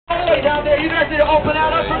hallway down there. You guys need to open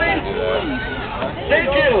that up for me? Thank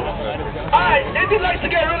you. Alright, Indy likes to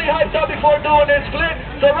get really hyped up before doing this flip.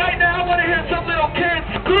 So right now I want to hear some little kids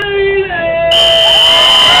screaming.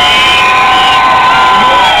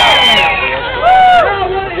 Now I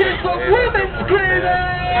want to hear some women screaming.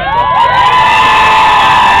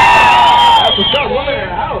 That's what's up, women in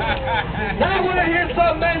the house. Now I want to hear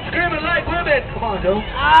some men screaming like women. Come on, Joe.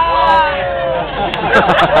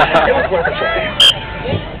 It was worth a try.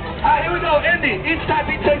 Alright, here we go, Indy. Each time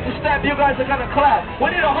he takes a step, you guys are gonna clap.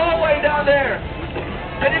 We need a hallway down there.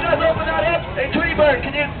 Can you guys open that up? Hey, Tweety Bird,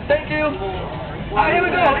 can you? Thank you. Alright, here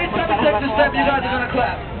we go. Each time he takes a step, you guys are gonna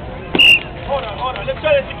clap. Hold on. Let's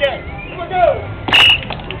try this again. Here we go.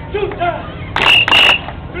 2 times.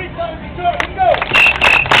 3 times we go. Here we go.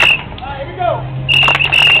 Alright, here we go.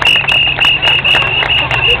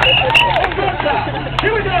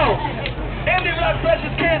 Here we go. Indy Rock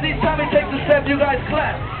Precious Kids. Each time he takes a step, you guys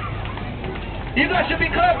clap. You guys should be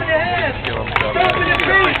clapping your hands, stomping your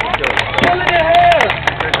feet, pulling your hair,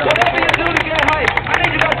 whatever you do to get hype. I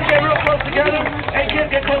need you guys to get real close together. Hey kids,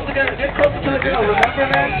 get close together, get closer to the girl. Remember,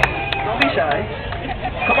 man? Don't be shy.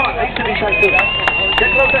 Come on, I used to be shy too.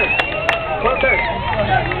 Get closer. Closer.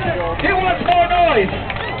 He wants more noise.